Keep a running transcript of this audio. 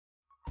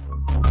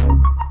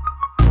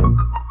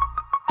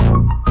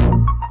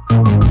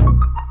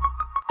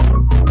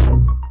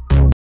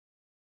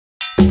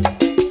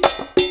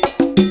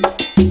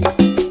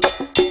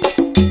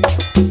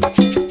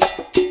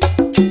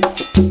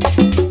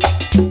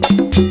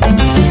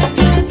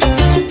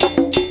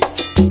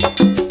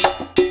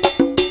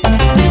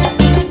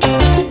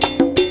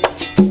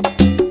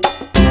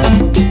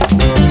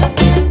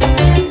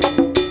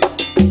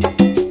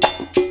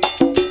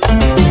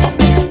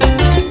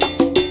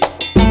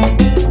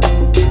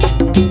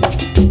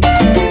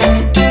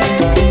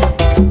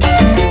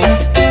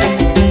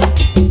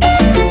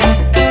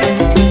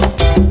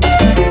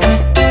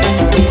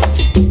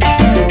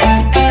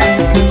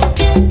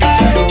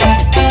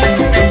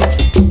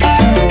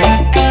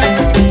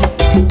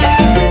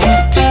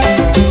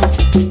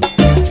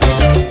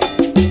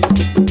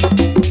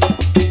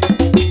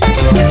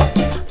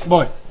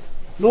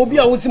No be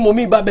a wusi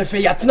mommy ba be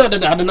fe yatena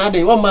da na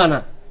dey one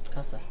man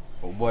kasa.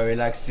 Oh boy,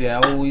 relax here.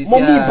 Oh, you see.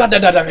 Mommy ba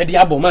da ready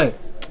abo man.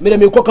 Me dey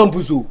me ko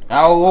campus o.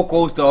 Ah, o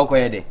coast o ko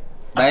yede.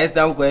 By this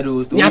time ko yede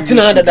o.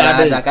 Yatena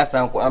da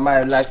kasa ko am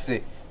relax.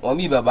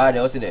 Mommy baba dey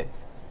o say dey.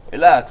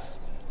 Relax.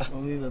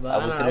 Mommy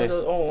baba.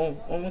 Oh,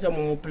 mo say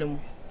mo play mo.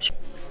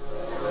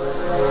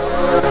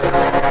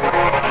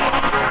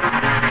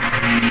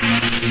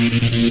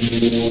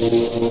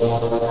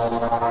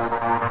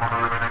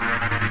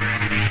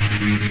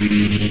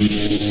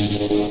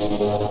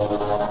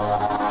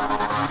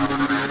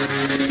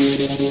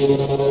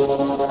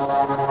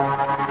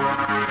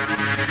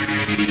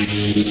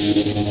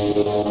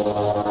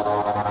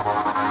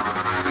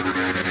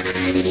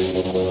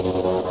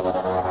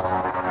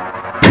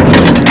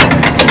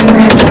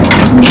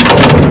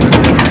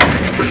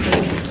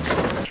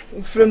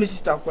 Friend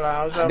sister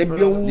kola.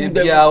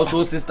 The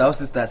also sister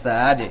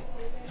Saade.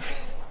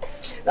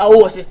 That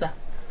was sister.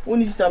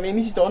 Only sister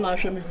me sister on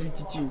ahwe me free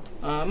titi.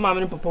 Ah mama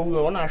and papa we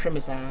on ahwe me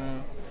sa.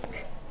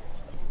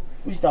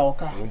 Who is that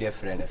oka? We dear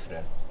friend.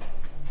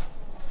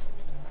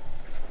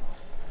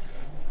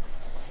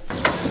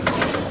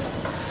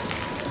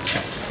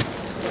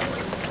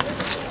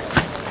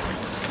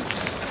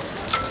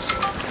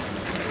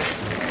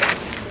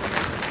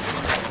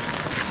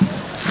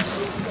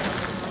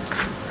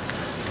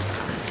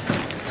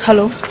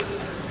 Hello,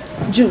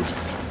 Jude.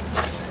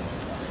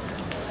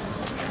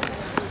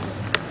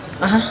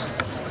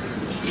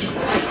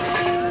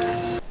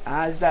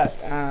 Is that?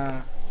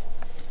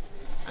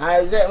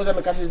 I said, "What's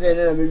my cousin saying?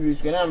 I'm going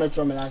to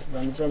try my last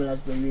plan.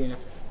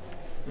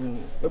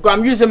 Because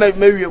I'm using my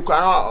maybe you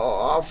can't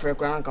offer a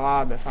crown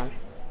car. Be fine.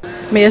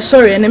 Me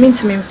sorry, and I mean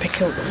to me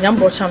pick up. Young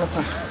boy channel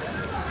pa.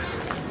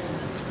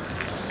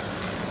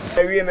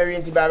 Mary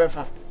into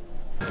Babefa.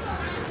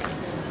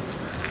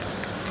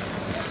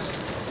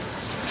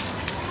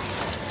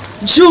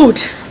 Jude,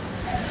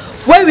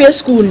 where we are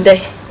school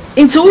day?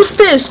 Into who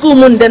stay school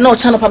Monday no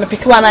channel pa me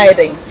pick one eye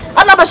day.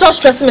 I'm not so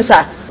stressing me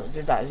sir.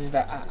 Sister, me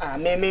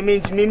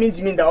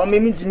that or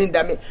me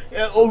that me.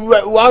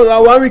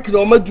 1 week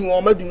no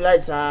do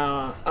lights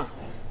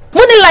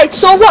Money light,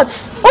 so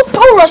what? Oh,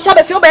 poor Russia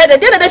be feel better.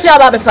 Then they feel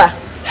about befa.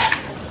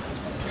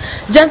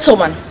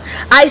 Gentlemen,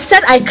 I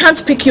said I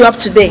can't pick you up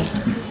today.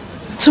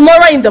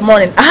 Tomorrow in the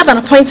morning, I have an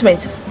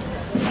appointment.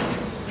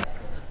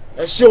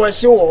 Sure,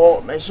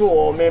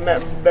 me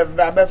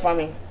be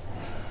family.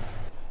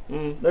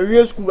 The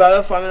real school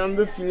I family I'm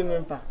be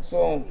feeling pa.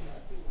 So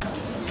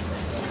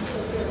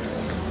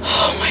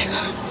oh my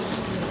God.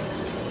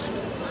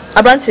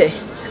 Abrante,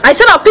 I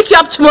said I'll pick you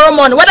up tomorrow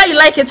morning, whether you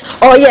like it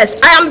or yes.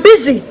 I am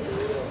busy.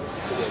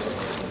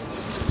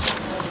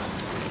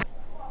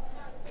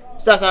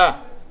 Stasa.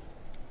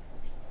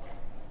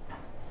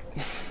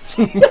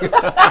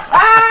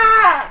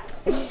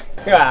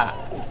 Yeah.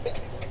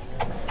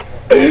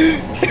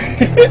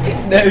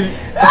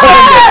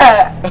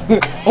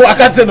 Oh, I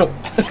can't know.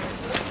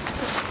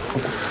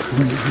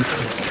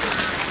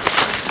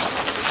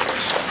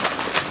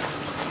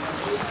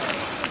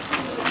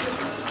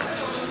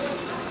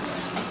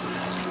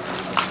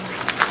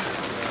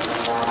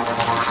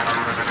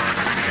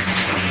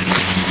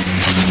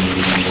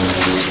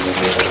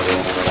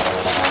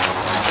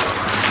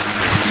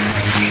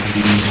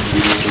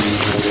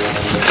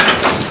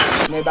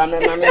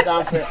 Maybe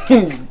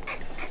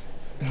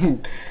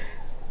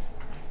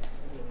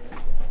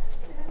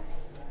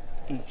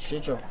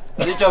Switch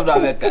off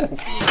that record.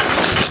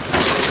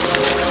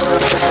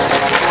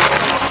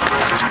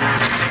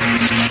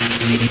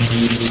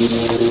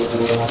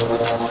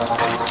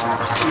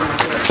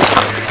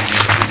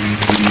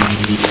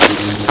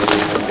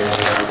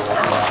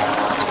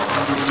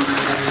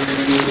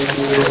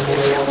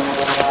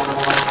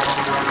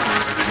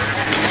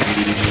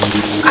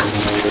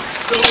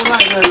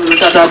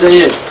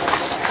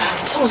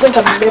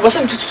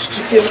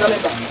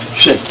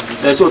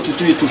 There's what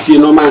to fear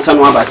no man, son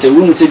of us. I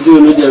wouldn't say do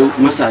no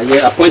massa,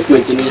 your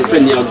appointment in your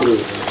friend near Guru. I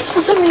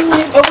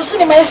was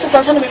sending my estate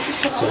and sending me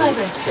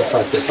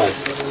Fast.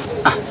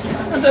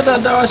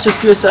 That was a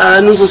place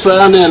I know so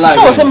I know like.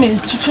 So send me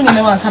to tune in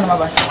my son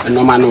about.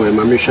 No man,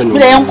 my mission.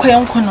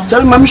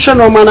 Tell my mission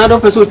no man, I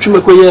don't pursue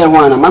Chumakoya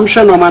one. My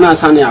mission no man,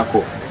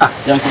 Saniako. Ah,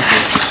 young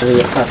fast.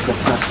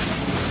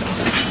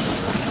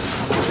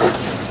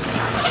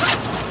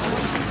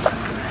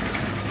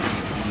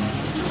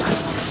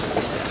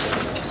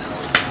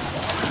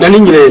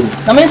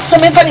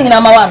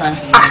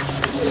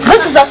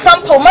 This is a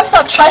sample. Must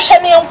not trash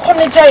any on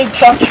Conijay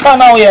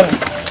Tranoyan.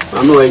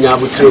 I'm no way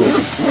able to.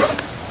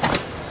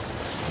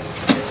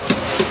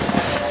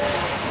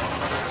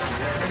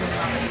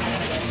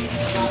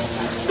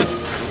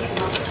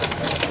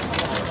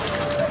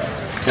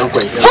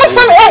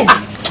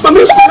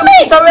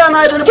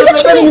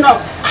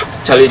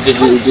 Charlie,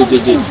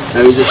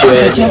 I will just show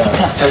you.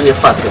 Charlie,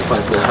 fast.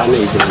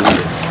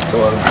 So,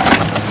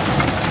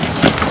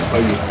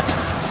 are you?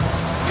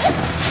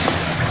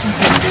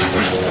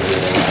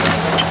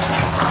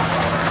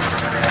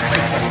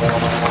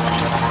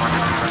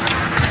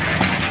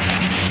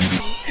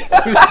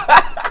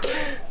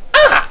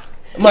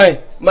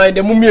 My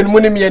the mummy and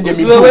money me and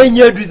the when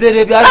you do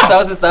say be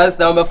stars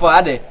down before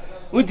ade.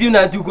 Uti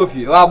na tu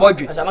coffee or about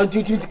you. Asa ma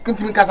tu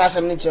continue kasa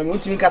asem ni chem,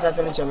 continue kasa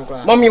asem ni chem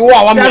kwa. Mommy wo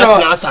a me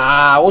na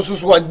asa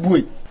osusu wa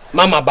boy.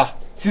 Mama ba,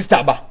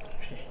 sister ba.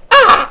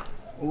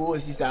 Oh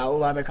sister, oh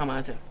ba be come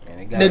answer.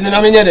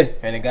 Na me nye de.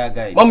 Ene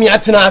gaga. Mommy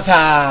atena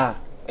asa.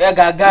 E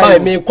gaga.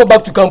 Me go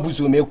back to campus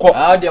o me go.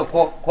 Ah de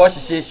ko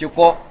hihye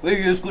ko. We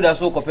use school da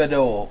so ko pede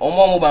o.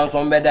 Omo ba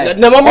nso be dai.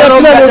 Na mommy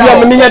atena no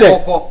bia me nye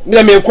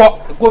de. Me ko.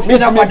 Ko fi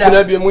na kwada.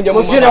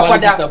 Ko fi na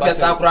kwada.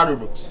 Pesa akura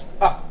dodo.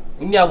 Ah,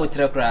 uni a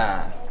wotre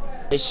kra.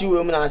 Eshi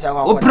we mu na asa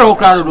kwa. O pro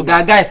kra dodo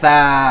gaga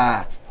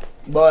sa.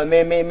 Boy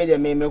me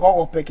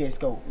ko peke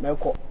ska o. Me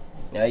ko.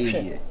 Ya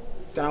yi.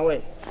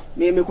 Tanwe.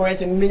 Me ko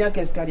ese me nya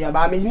keska dia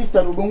ba me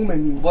minister do hu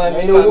mani. Boy me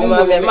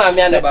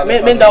ane ba.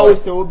 Me da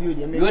host o bi o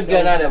dia. You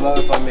get na ba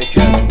for me.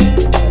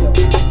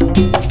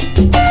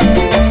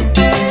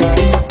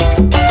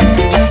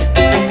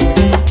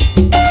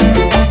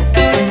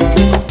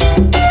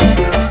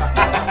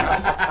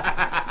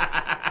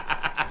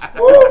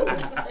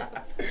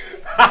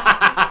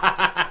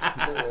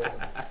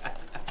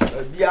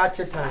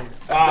 Time.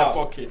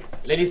 Okay.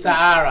 Lady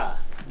Sahara.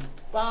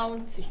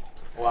 Bounty.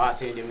 Oh, I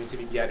say the music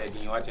be better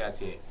than what I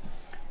say.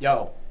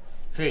 Yo,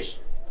 fish.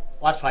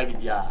 What try be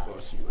better?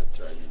 Boss, you want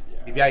try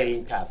Be better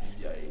intact.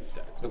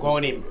 Me call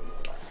him.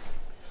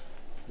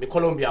 Me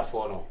Colombia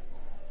for no.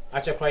 I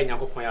check cry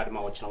nyanko kwan ya de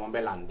ma wo chena won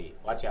be lande.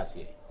 What I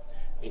say.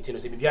 Enti no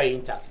say be better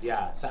intact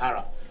there.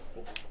 Sahara.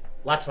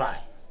 What try?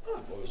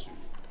 Boss, you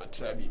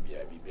try be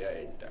better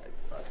intact.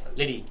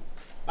 Lady,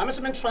 I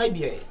must try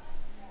be.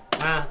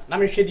 Ah, na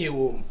me hwede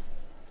wo.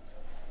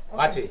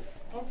 What? Okay.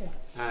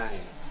 Aye.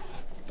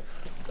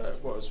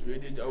 Boss, we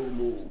did our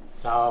move.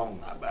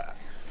 Sound.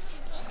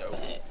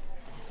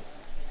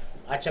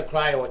 I check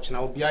cry watch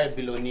now be a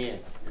billionaire.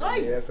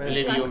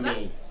 Believe you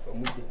me.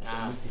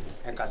 Ah,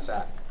 and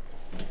Casa.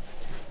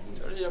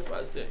 Tell your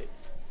first day.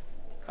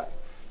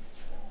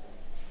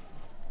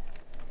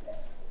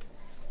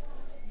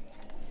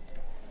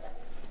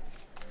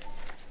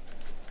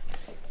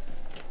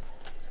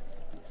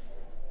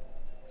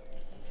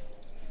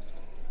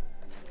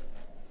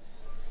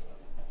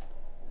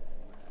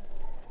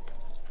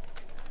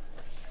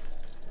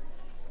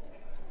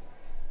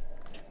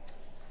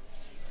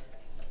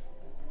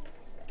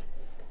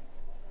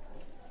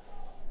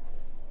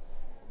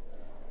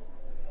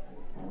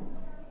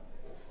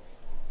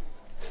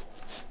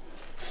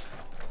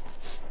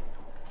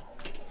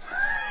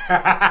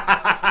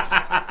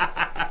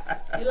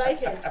 You like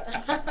it?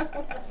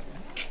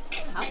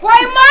 Why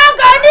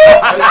Magani?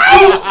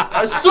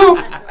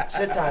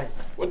 Set time.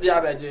 What the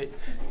other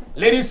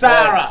Lady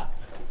Sarah.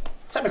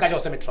 Say me ka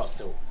just say me trust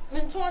you.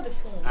 Me turn the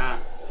phone. Ah.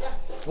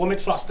 Wo me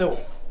trust you.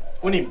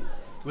 Onim.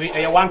 We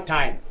one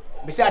time.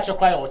 Me say I check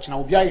cry watch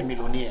now be a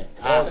millionaire.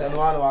 Ah, so no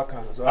one work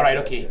on. All right,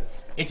 okay.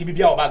 Eti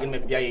bibia o bag me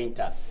bibia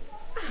intact.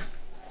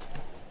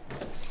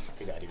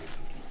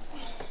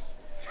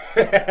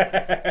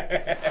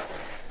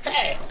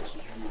 Hey.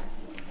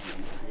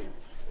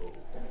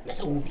 Let's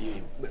say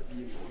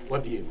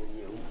what be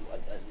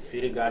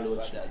Firi galo.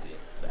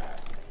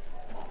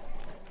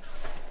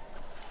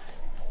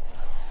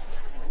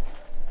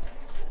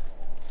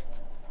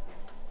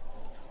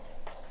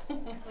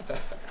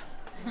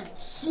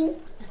 So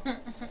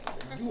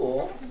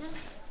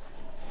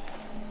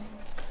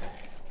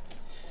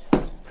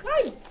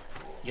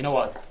you know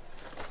what?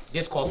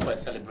 This calls for a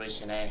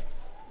celebration, eh?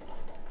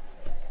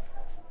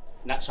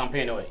 Not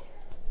champagne away.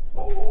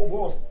 Oh,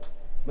 boss.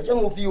 But you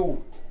know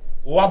you.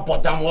 What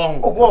bottom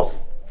wrong? Oh, boss.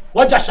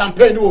 What just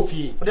champagne no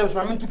fee? But there's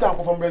one to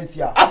come from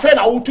Brazil. I feel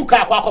now to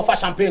car for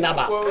champagne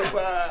aba.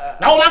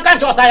 Now man can't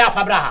just say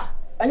Fabraha.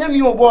 And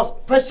you boss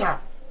pressure.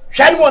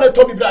 Shall you want to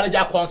Toby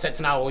Branaja concert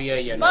now?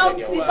 Yeah.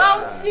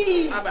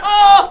 Bouncy.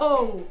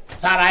 Oh.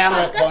 Sarah, I am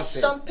I a got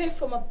concert. champagne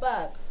from my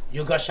bag.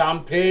 You got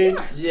champagne?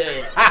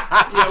 yeah.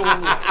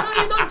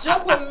 No, you don't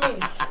jump on me.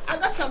 I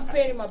got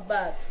champagne in my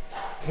bag.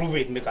 Prove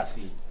it, make us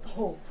see.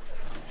 Oh.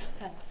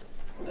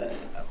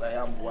 I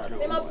am one.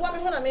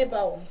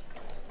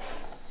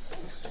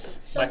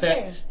 But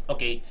say,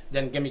 okay,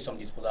 then give me some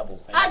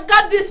disposables. I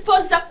got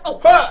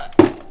disposable.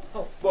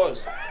 Oh,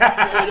 boss.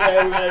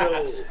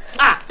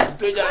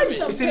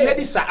 It's a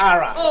Lady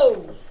Sahara.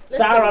 Oh.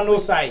 Sahara no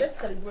size. Let's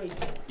celebrate.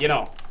 You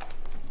know.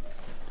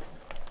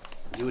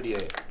 You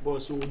there.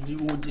 Boss, you.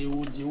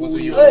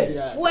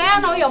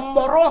 Where now your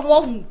moron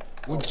one?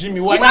 Would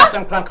Jimmy, why not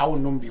some crank? I will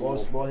not be.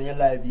 Boss, in your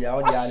life, yeah,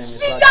 all the animals.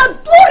 See that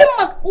story,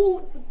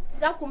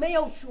 that could make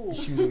you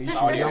Chill,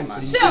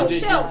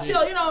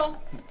 you know.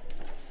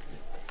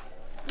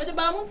 But the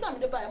bar won't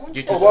the buy.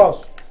 Oh,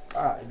 boss.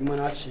 Ah, you man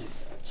actually.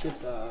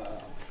 Cheers.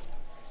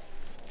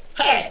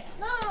 Hey,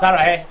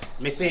 Sarah, hey,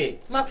 me say.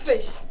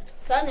 Macfish.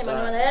 Sunny,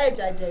 man, I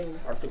judge you.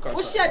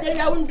 What's your day?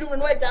 I won't do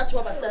and wait that to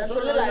have a son.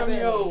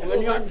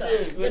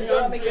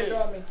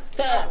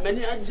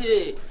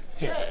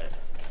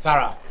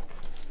 Sarah,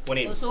 when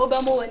it so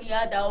Bamo when you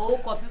had a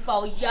coffee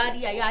for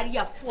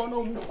Yari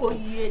phone Muko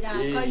ye.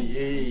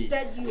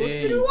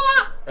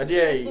 A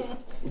day,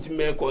 would you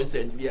make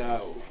consent? Yeah,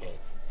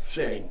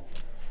 Shame.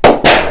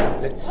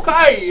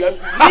 Kai.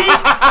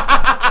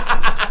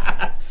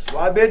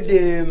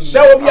 Wabedem.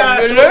 Shobia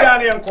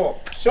Nenko.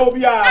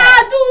 Shobia.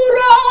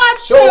 Aduro.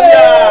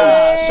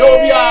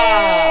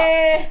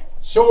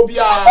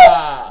 Shobia.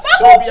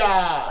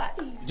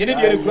 Jenny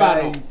Diani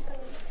Grano.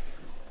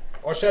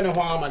 Oshane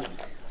Huamani.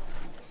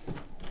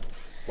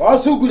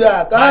 What's so good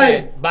at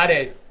guys?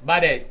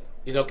 Baddest.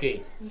 It's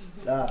okay.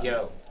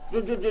 Yo.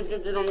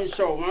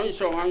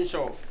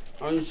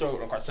 I'm so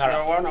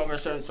Sarah, one of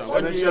us.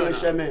 What do you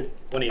say?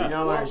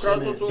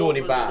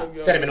 Don't buy.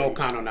 Send me no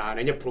canon and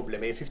any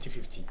problem.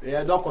 50-50.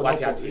 Yeah, Docas.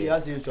 What you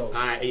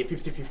say?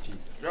 50-50.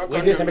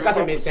 We say because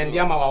I may send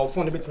them our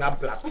phone a bit not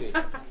blasted. I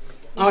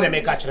want to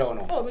make a catch on.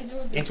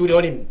 Into the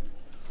onim.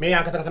 Me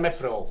and Cassandra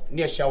Mefro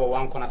near shower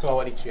one corner so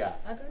what it you are.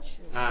 I got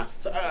you.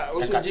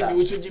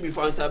 Also GB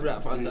fan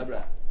Sabra.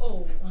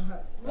 Oh,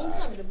 long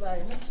time to buy.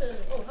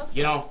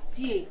 You know.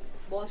 See,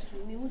 boss,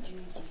 me would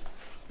you?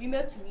 You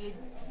met me.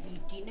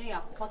 Dinner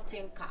a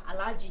cotton car, a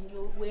large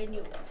new when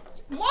you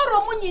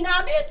more money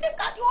now, me take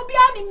at your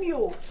behind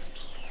you.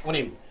 On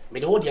him, me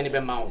the old Yanni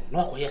Mount,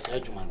 no, yes,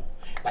 Edgeman.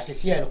 But I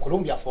see in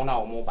Colombia for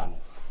now, mobile.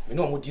 We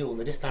know what deal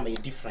with this time is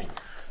different.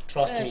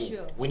 Trust me,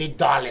 sure. We need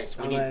dollars.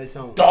 We need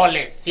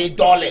dollars. Say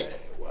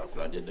dollars.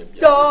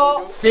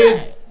 Say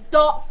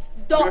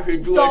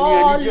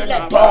dollars.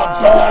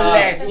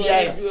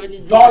 Yes,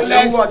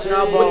 dollars.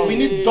 We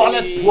need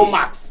dollars Pro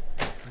Max.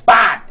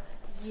 Bad.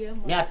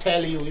 May I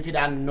tell you if you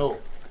don't know?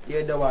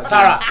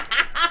 Sarah.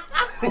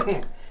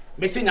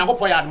 Me see nyango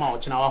po yard ma o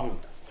china wa hu.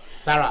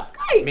 Sarah.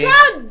 Me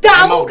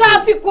da mu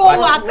ka fi ko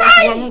wa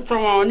kai.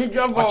 From ni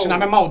job. O china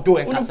me ma o do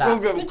en kasa.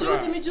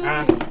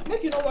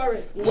 Make you no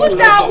worry. Good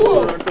da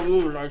mu.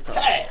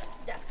 Hey.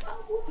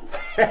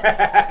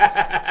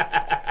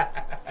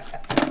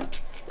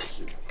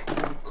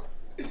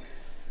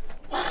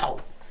 Wow.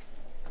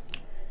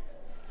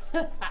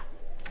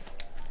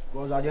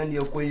 Because I didn't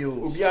know you.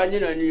 Ubiani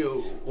na ni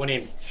o.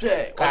 Onim.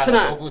 Share.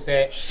 Katina. Ofu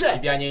se.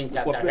 Bibiani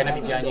nta. Kana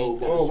bibiani.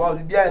 Oh, wow,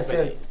 the beer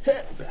set.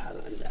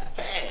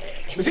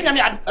 Me see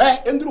nyame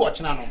enduru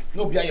ochina no.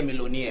 No bia ye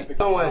millionaire.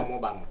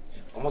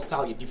 Almost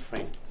style you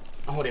different.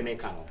 I how they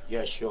make no.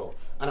 Yeah, sure.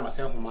 And I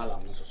say humala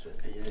no so.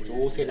 It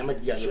will say na ma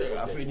bia no.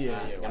 Afeni ya.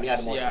 Nyame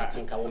ade mo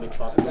think I will me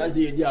trust. That's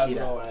the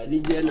idea. Ni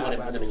je na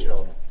ba.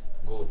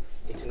 Good.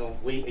 It no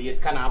we e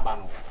scanner aba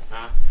no.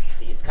 Ha.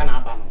 E scanner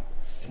aba no.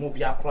 Mo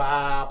bia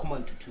kra come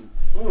on tutu.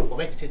 For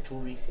better say 2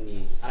 weeks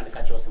ni and the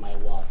catch us my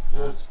wall.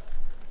 Yes.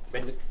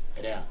 Ben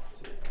there.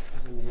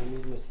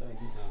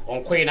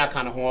 On queen na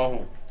kan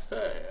ho.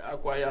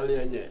 Akwaya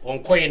le nye. On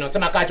queen no se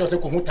maka catch us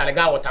ko hu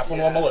talega wotafo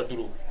no ma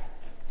waduru.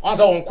 On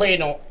so on queen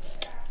no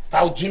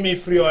fa Jimmy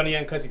free on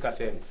yen kasika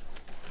se.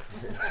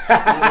 What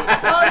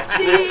I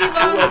say?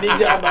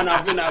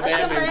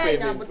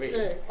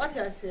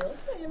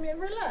 You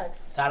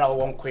relax. Sarah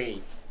on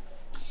queen.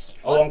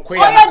 On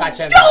queen catch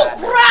and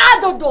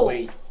proud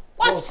do.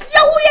 What's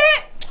your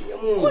way?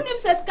 Unim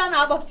says can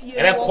have a few.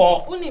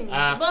 Unim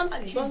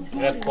Bunsy.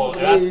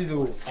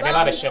 I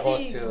never be share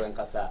hostel in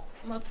Casa.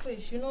 My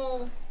fish, you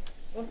know,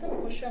 what's a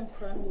question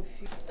crown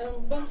with you?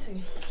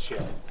 Bunsy.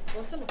 Sure.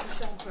 What's a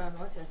question crown?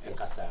 What I say?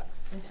 Casa.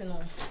 You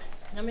know,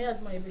 I may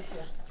add my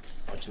business.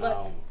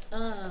 But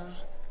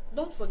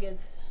don't forget,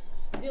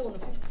 deal on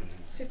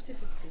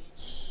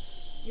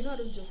 50-50. You know I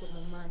don't joke with my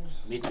money.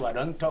 Me too, I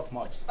don't talk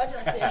much. What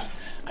I say?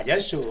 I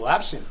just show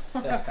action.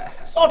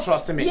 So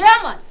trust me.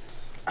 Yeah, man.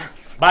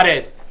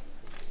 Baddest.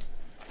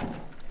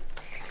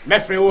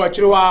 Mefre wo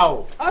chiro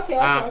Okay.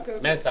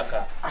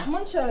 Mensaka.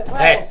 Munche.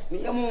 Hey.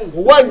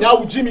 Wo nya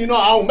wo Jimmy no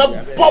awo me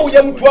bo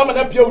yam tuwa ma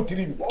na bia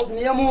utirim.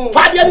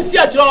 Fabia ni si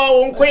a chiro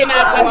wo nkwe na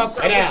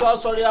ka. To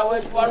sorry I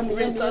wait for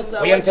me sasa.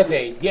 Wo yam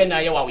sese, die na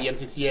ye wa wo yam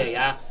sese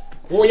ya.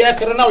 Wo ye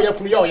sere na wo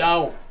yafunu ya wo ya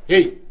wo.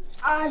 Hey.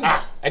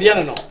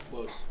 Ade no.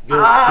 Boss.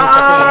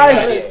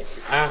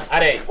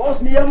 Are.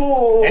 Boss me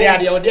yamo.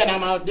 Ade wo die na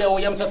ma de wo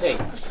yam sese.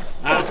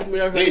 Da, free.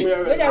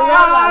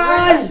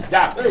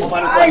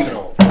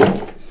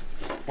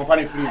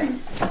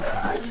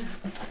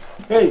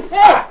 Hey.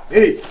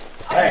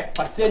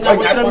 Passei na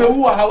cara meu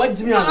rua, hawa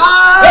Jimmy.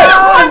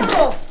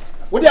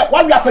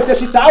 What we are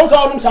petition house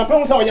on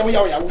champagne so Jimmy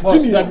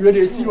that we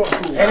dey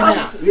serious.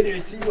 We dey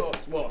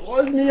serious.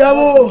 Boss me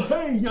yamo.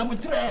 Hey, nyabu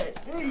tre.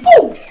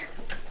 Oh.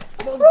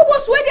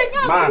 What's with the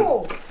nyabu?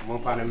 Mon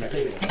pana me.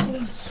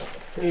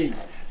 Hey,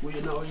 we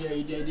know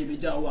ye dey be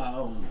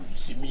jawa.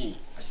 See me.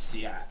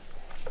 Asia.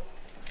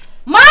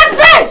 My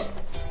fish!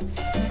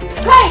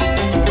 Hey!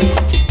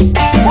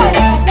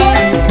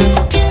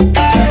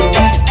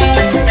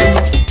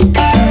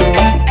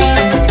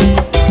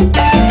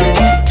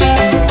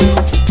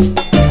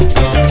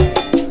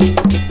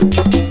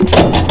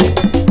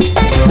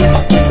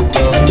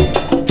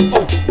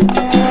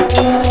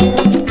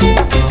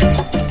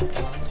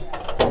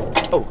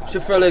 Oh, she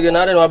fell again.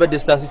 I don't know about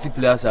distance. She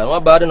plays. I'm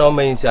about to know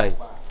me inside.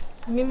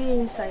 Mimi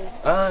inside.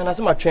 That's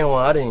my train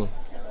one. I didn't.